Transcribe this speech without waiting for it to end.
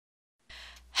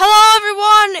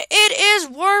everyone, it is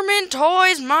Wormin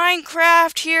Toys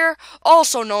Minecraft here,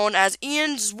 also known as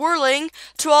Ian Zwirling.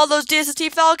 To all those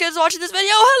DSST Falcons watching this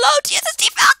video, hello DSST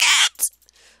Falcons!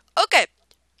 Okay,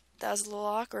 that was a little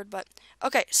awkward, but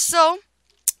okay, so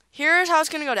here's how it's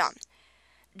gonna go down.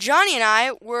 Johnny and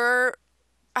I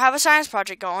have a science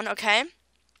project going, okay?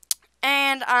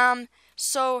 And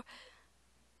so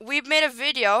we made a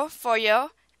video for you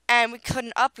and we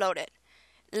couldn't upload it.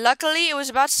 Luckily, it was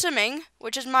about swimming,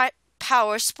 which is my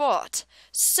power sport.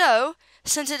 So,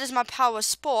 since it is my power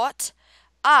sport,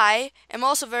 I am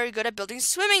also very good at building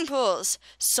swimming pools.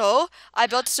 So, I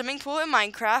built a swimming pool in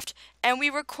Minecraft, and we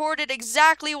recorded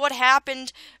exactly what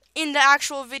happened in the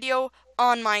actual video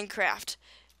on Minecraft.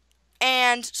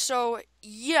 And so,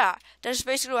 yeah, that's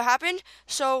basically what happened.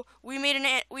 So, we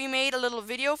made a little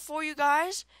video for you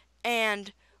guys,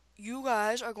 and you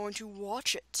guys are going to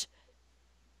watch it.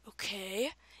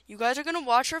 Okay, you guys are going to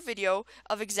watch our video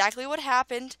of exactly what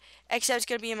happened, except it's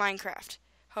going to be in Minecraft.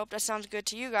 Hope that sounds good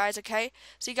to you guys, okay?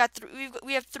 So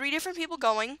we have 3 different people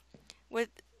going.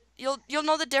 You'll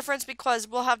know the difference because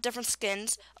we'll have different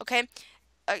skins, okay?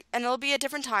 And it'll be at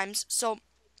different times. So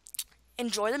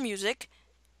enjoy the music,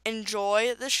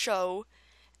 enjoy the show,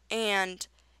 and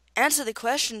answer the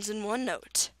questions in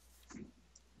OneNote.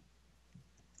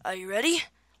 Are you ready?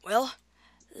 Well,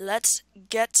 let's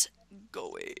get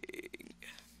going.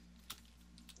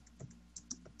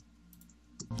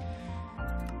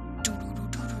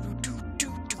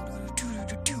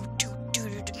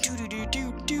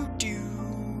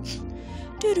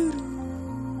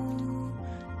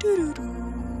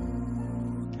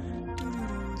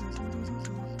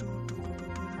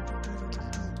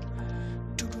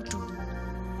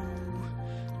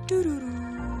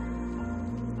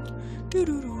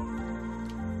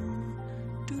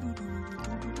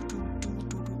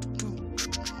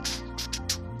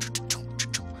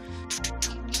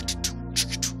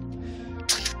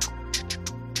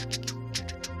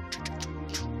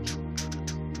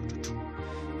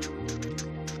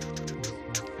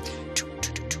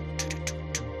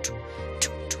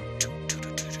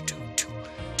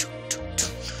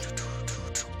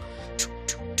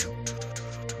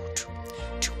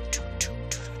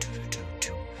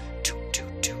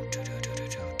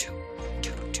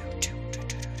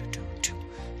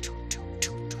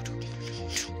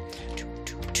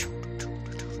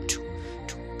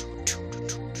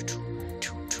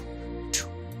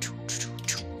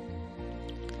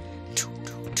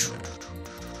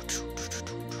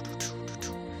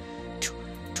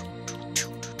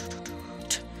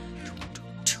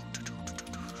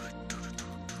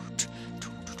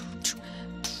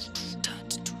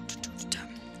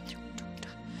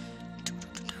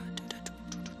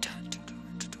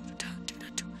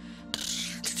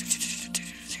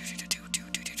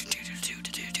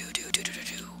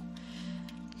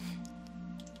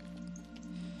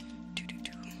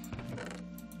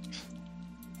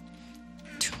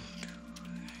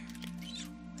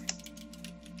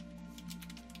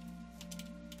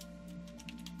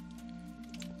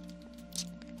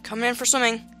 Come in for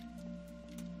swimming.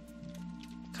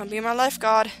 Come be my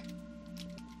lifeguard.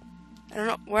 I don't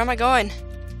know. Where am I going?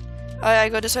 Oh, I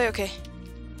go this way? Okay.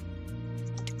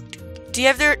 Do you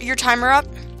have your timer up?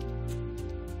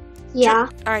 Yeah.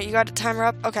 Alright, you got the timer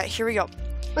up? Okay, here we go.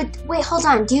 But wait, hold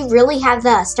on. Do you really have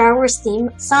the Star Wars theme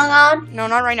song on? No,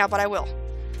 not right now, but I will.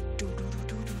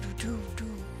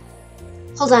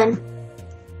 Hold on.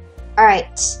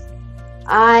 Alright.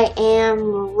 I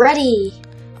am ready.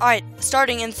 Alright,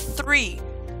 starting in 3,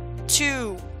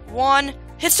 2, 1,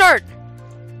 hit start!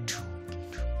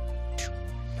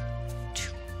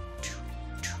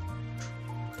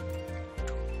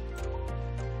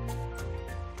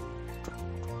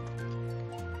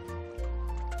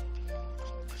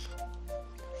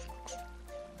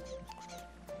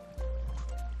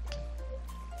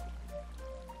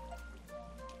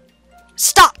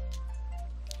 Stop!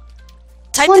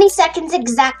 20 seconds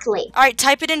exactly. Alright,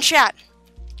 type it in chat.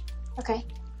 Okay.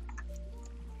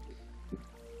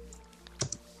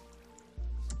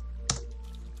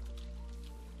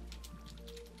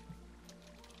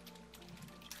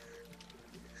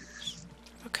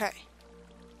 Okay.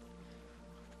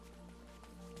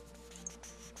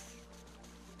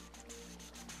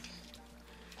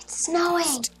 It's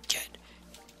snowing. Get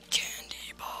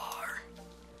candy bar.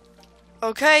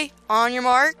 Okay, on your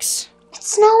marks.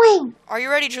 It's snowing. Are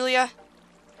you ready, Julia?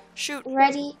 Shoot.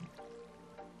 Ready.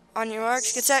 On your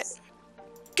marks, get set,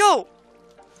 go!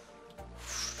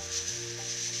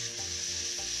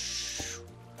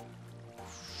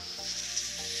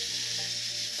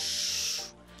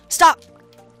 Stop!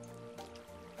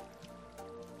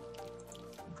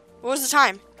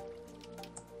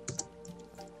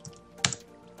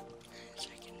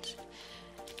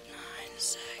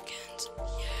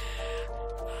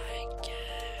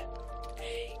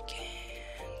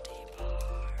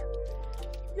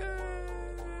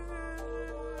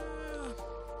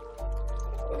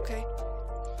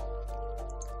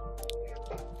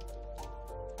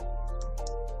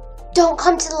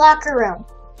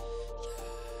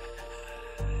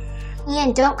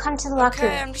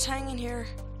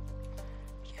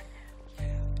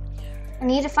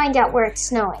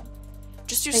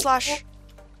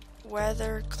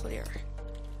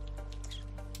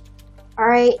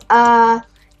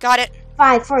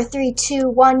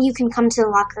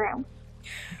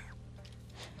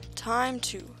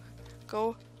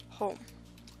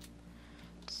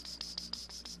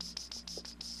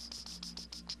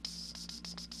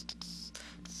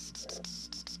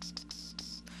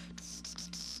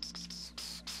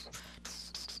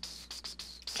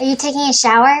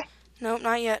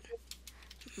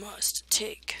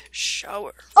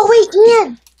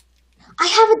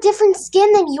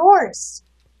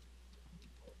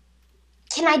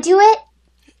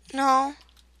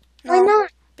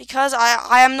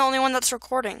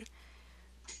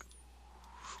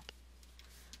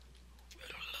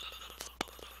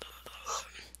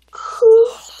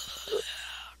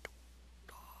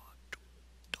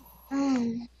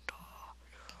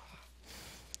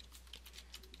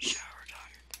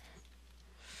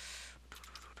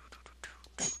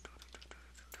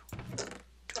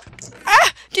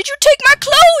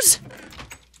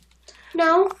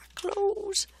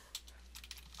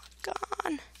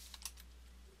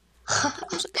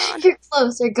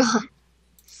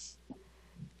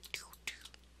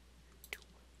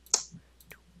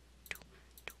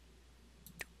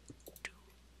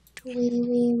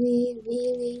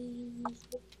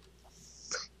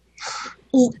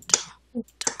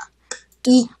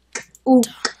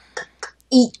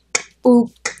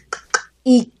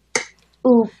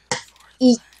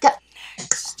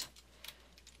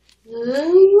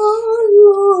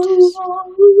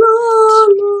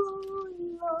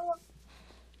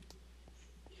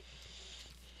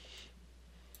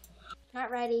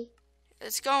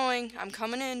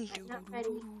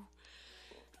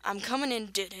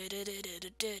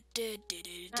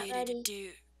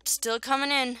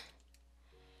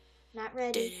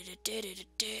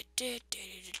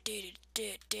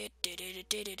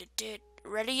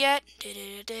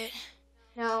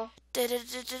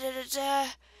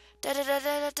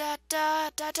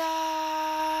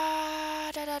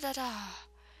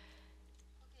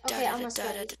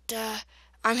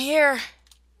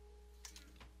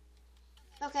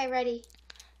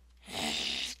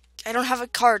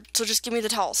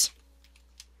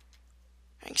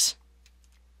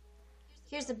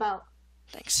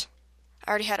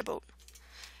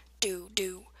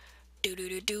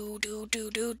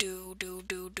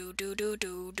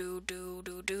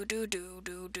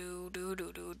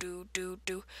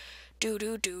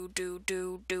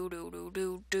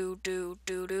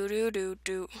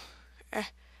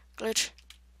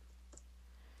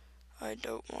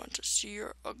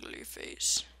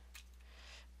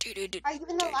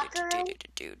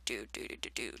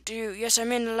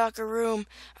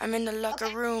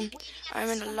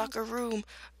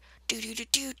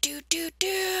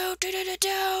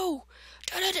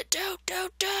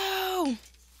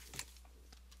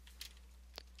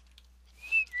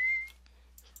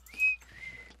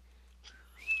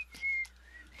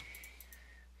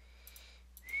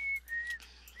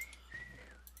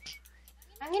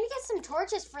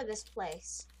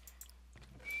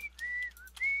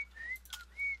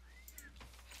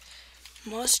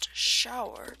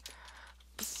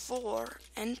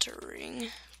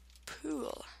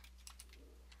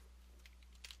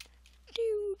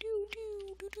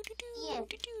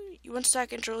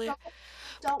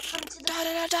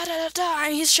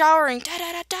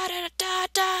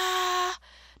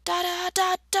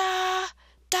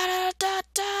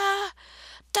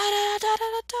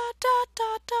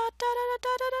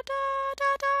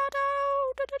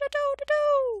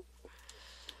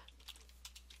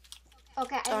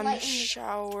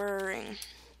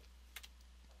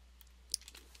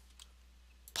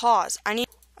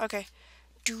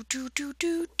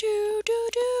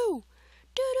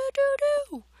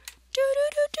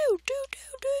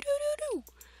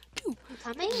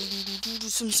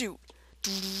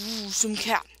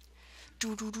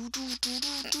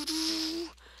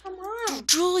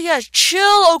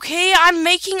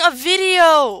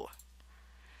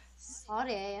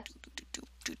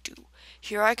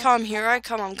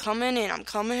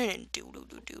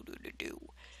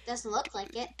 Doesn't look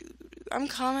like it. I'm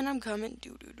coming. I'm coming.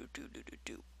 Do do do do do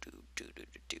do do do do do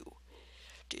do.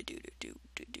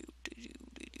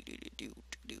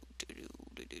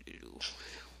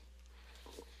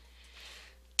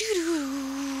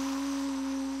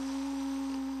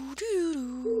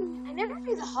 I never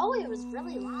knew the hallway was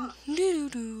really long.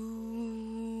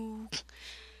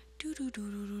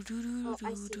 Oh,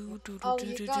 I see it. Oh,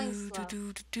 you're going slow.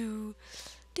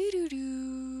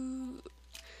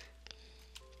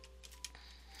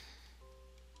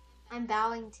 I'm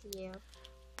bowing to you.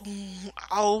 Boom.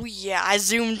 Oh yeah, I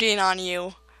zoomed in on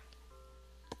you.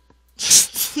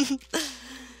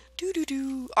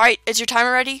 Alright, is your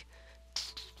timer ready?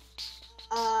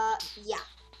 Yeah.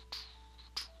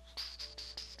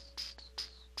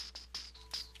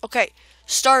 Okay,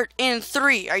 start in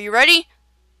 3. Are you ready?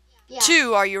 Yeah.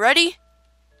 2, are you ready?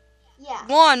 Yeah.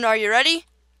 1, are you ready?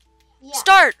 Yeah.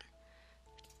 Start!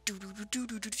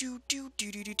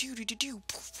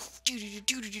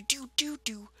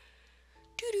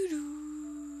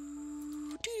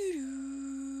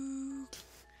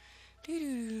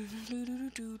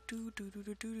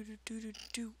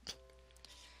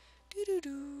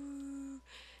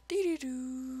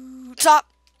 Stop!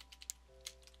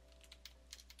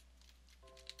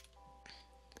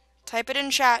 Type it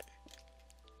in chat.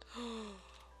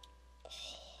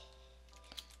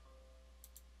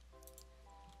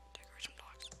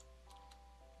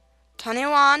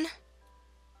 Taniwan.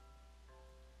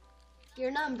 Your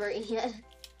number, Ian.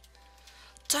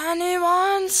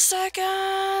 21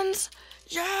 seconds.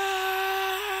 Yeah.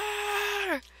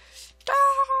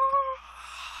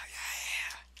 Ah,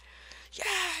 yeah.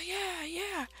 Yeah, yeah,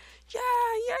 yeah. Yeah,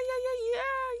 yeah, yeah,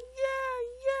 yeah, yeah,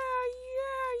 yeah,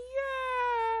 yeah,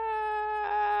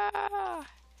 yeah.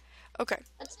 Okay.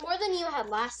 That's more than you had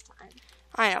last time.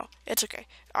 I know. It's okay.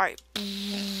 All right.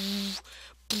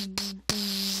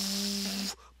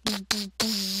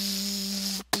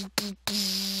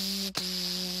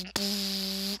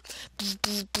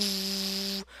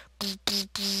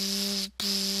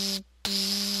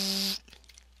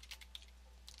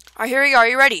 All right, here we go. Are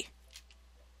you ready?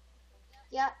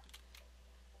 Yep.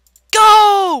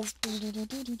 Go!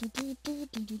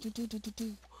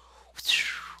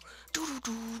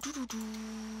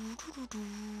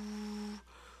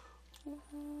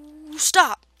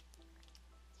 Stop.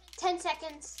 10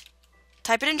 seconds.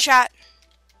 Type it in chat.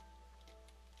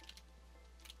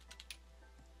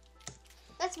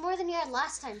 That's more than you had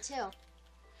last time, too.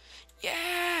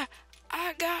 Yeah,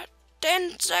 I got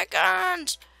 10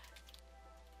 seconds.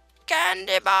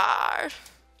 Candy bar.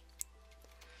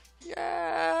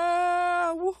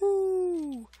 Yeah,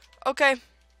 woohoo. Okay,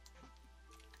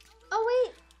 Oh,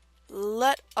 wait.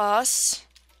 let us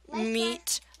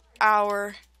meet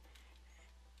our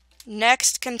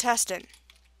next contestant.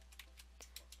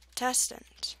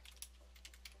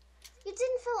 You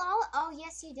didn't fill all. Oh,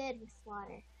 yes, you did with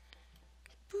water.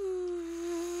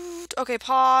 Okay,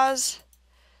 pause.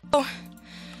 Oh.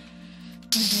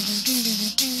 You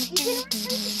didn't return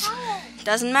the towel.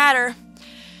 Doesn't matter.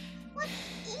 What,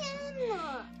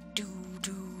 Ian? Give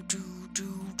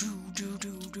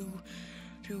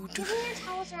me your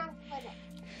towels around Twitter.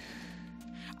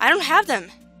 I don't have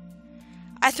them.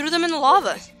 I threw them in the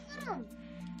lava.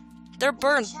 They're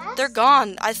burned. chest? They're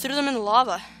gone. I threw them in the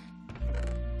lava.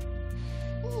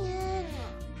 Ian.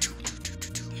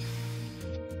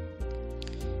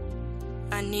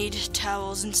 I need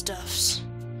towels and stuffs.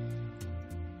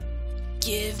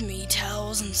 Give me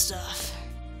towels and stuff,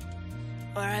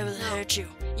 or I will hurt you.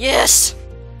 Yes!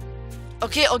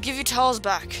 Okay, I'll give you towels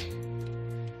back.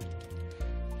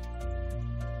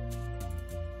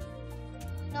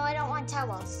 No, I don't want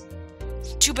towels.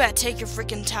 Too bad, take your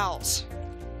freaking towels.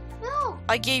 No.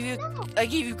 I gave you No.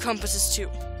 compasses too.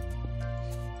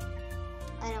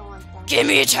 I don't want them. Give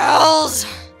me towels!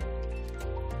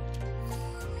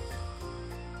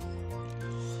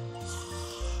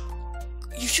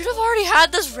 You should have already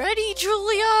had this ready,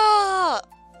 Julia!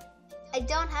 I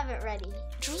don't have it ready.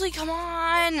 Julie, come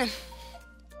on!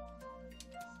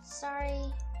 Sorry.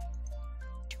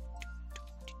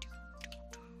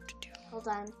 Hold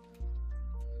on.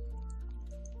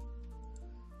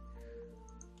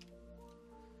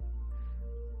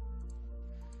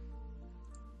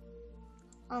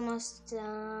 Almost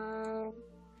done.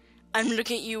 I'm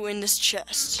looking at you in this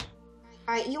chest.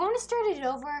 Alright, you want to start it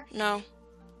over? No.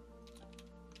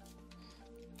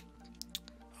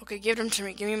 Okay, give them to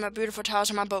me. Give me my beautiful towels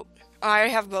and my boat. Oh, I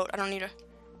already have a boat. I don't need a...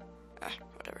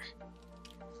 whatever.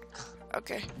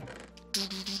 Okay.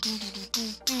 And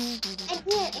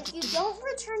Ian, if you don't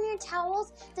return your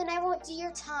towels, then I won't do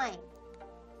your time.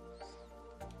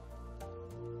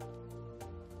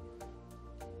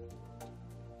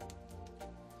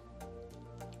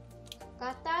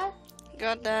 Got that?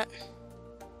 Got that.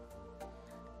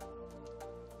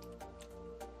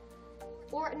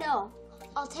 Or no,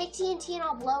 I'll take TNT and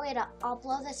I'll blow it up. I'll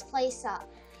blow this place up.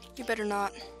 You better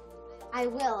not. I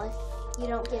will if you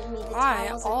don't give me the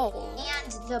towels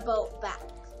and the boat back.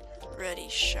 Ready,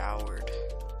 showered.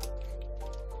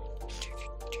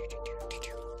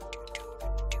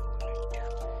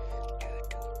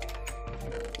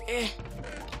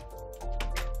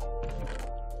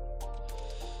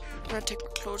 I'm gonna take my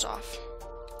clothes off.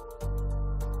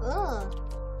 Ugh.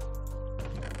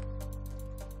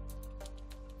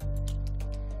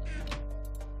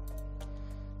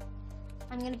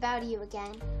 I'm gonna bow to you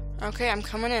again. Okay, I'm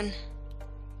coming in.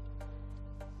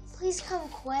 Please come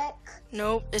quick.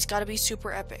 Nope, it's gotta be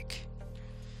super epic.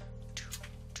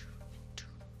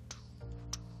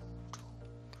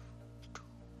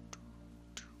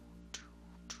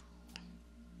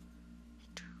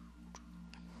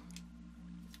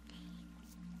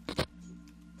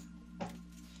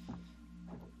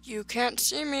 You can't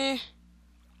see me,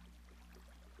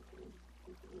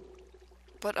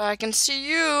 but I can see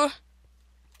you.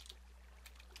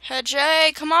 Hey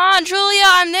Jay, come on, Julia,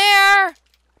 I'm there.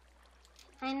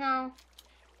 I know.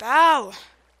 Bow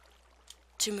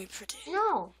to me, pretty.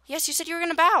 No. Yes, you said you were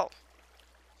gonna bow.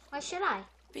 Why should I?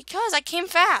 Because I came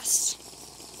fast.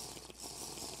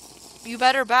 You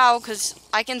better bow, because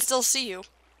I can still see you.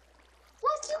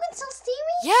 What? You can still see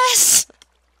me? Yes!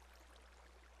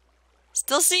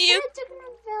 Still see you?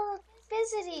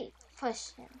 Visiting.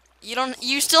 Push him.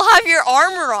 You still have your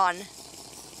armor on.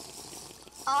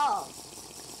 Oh.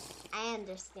 I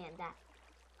understand that.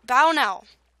 Bow now.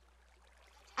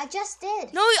 I just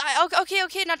did. No,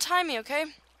 okay, now time me, okay?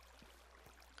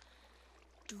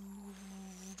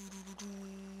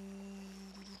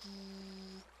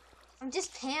 I'm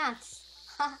just pants.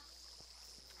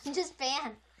 I'm just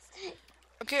pants.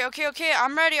 Okay,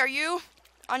 I'm ready. Are you?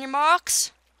 On your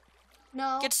marks?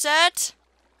 No. Get set.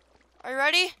 Are you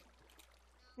ready?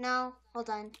 No. Hold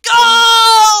on.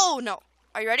 Go! No.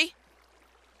 Are you ready?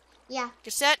 Yeah.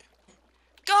 Get set.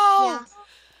 Go! Yeah.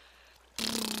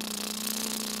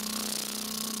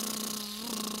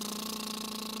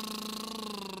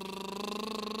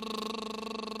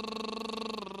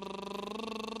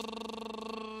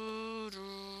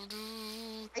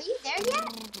 Are you there yet?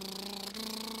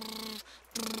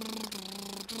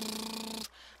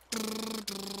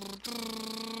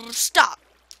 Stop.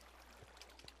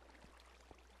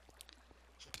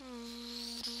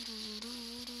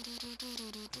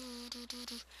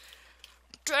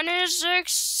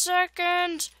 26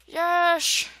 seconds.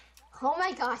 Yes. Oh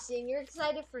my gosh, and you're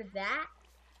excited for that?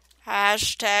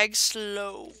 Hashtag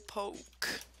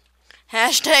slowpoke.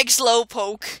 Hashtag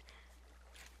slowpoke.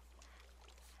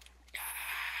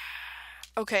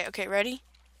 Okay, ready?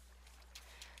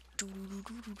 Doom,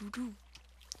 doom, doom, doom, doom.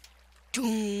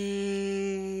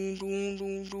 Doom,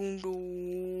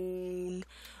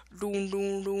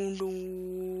 doom, doom,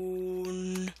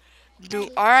 doom. Doom.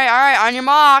 All right, on your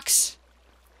marks.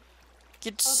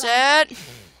 Get set.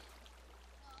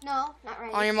 No, not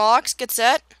ready. On your marks, get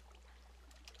set.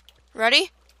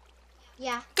 Ready?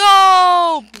 Yeah.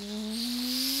 Go!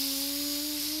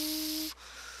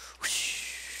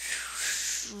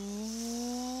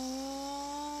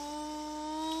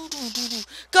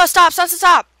 Go, stop.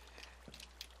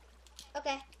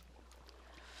 Okay.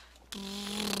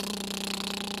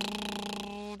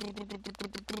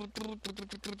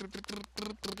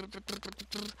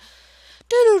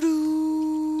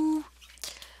 Doo-doo-doo.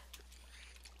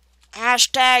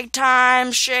 Hashtag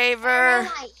time shaver. Where am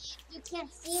I? You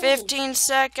can't see me. 15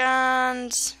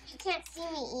 seconds. You can't see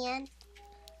me, Ian.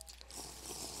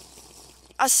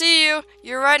 I see you.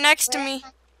 You're right next to me.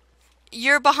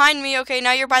 You're behind me. Okay,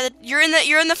 now you're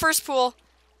in the first pool.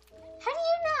 How do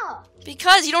you know?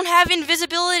 Because you don't have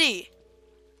invisibility.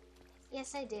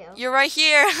 Yes, I do. You're right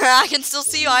here. I can still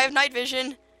see you. I have night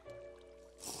vision.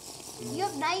 You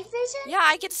have night vision? Yeah,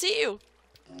 I can see you.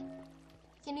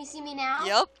 Can you see me now?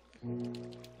 Yep.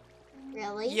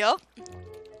 Really? Yep.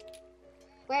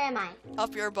 Where am I?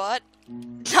 Up your butt.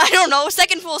 I don't know.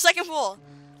 Second pool.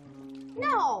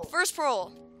 No. First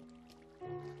pool.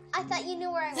 I thought you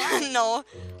knew where I was. No.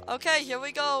 Okay, here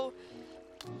we go.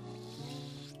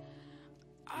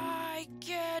 I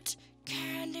get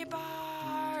candy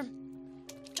bar.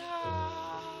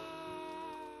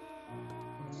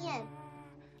 Ian.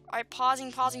 Alright,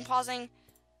 pausing.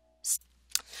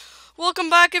 Welcome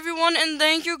back, everyone, and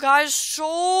thank you guys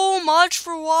so much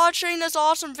for watching this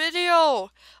awesome video.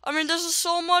 I mean, this is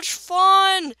so much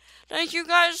fun. Thank you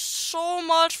guys so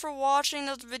much for watching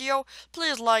this video.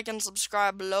 Please like and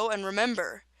subscribe below, and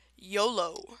remember,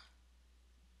 YOLO.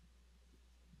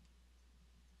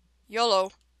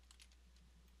 YOLO.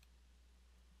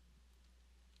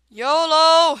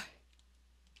 YOLO!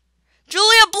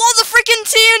 Julia, blow the freaking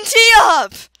TNT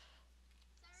up!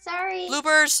 Sorry.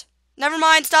 Bloopers. Never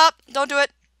mind, stop. Don't do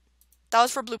it. That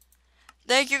was for bloop.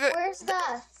 Thank you. Where's the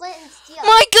flint and steel?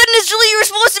 My goodness, Julia, you were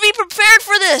supposed to be prepared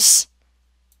for this!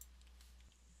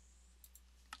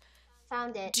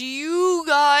 Found it. Do you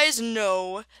guys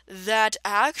know that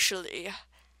actually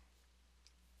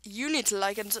you need to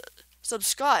like and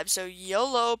subscribe? So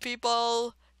YOLO,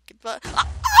 people. Goodbye.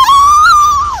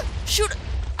 Ah! Shoot!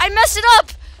 I messed it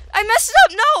up! I messed it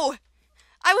up! No!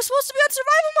 I was supposed to be on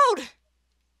survival mode!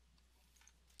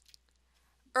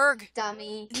 Erg.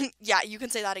 Dummy. Yeah, you can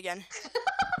say that again.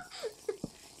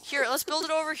 Here, let's build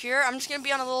it over here. I'm just gonna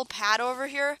be on a little pad over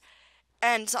here.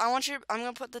 And so I'm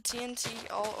gonna put the TNT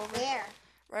all over. Where?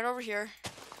 Right over here.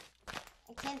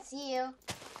 I can't see you.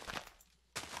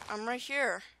 I'm right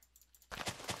here.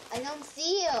 I don't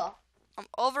see you. I'm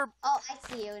over. Oh, I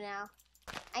see you now.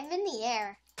 I'm in the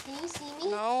air. Can you see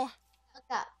me? No. Look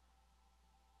up.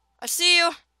 I see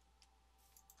you.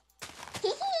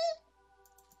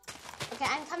 Okay,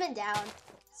 I'm coming down.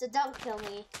 So don't kill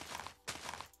me.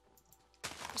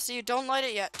 I see you. Don't light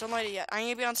it yet. Don't light it yet. I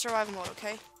need to be on survival mode,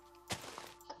 okay?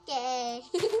 Okay.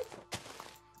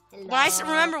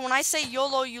 Remember when I say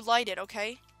YOLO, you light it,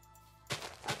 okay?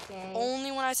 Okay.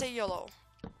 Only when I say YOLO.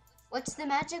 What's the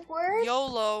magic word?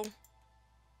 YOLO,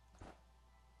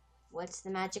 What's the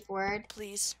magic word?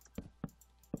 please.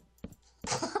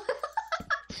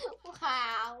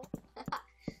 Wow.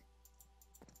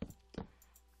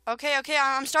 Okay,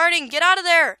 I'm starting. Get out of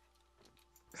there.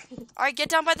 All right, get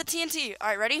down by the TNT. All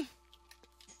right, ready?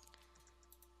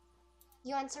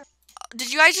 You answer.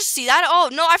 Did you guys just see that? Oh,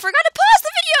 no, I forgot to pause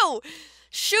the video.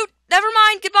 Shoot, never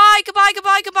mind. Goodbye.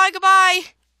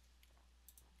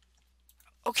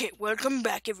 Okay, welcome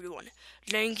back, everyone.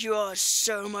 Thank you all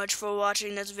so much for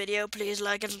watching this video. Please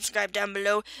like and subscribe down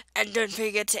below. And don't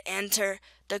forget to enter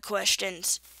the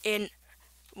questions in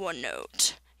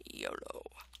OneNote. YOLO.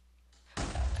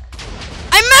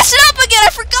 I messed it up again. I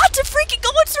forgot to freaking go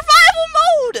in survival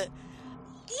mode.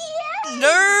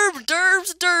 Yeah.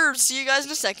 Derbs. See you guys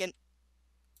in a second.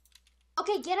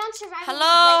 Okay, get on survival.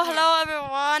 Hello,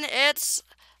 everyone. It's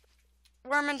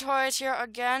Worm Toys here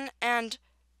again, and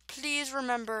please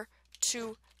remember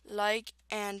to like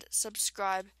and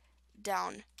subscribe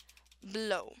down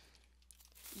below.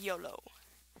 YOLO.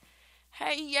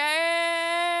 Hey,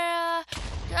 yeah.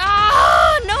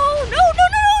 Ah, no.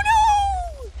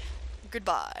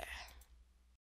 Goodbye.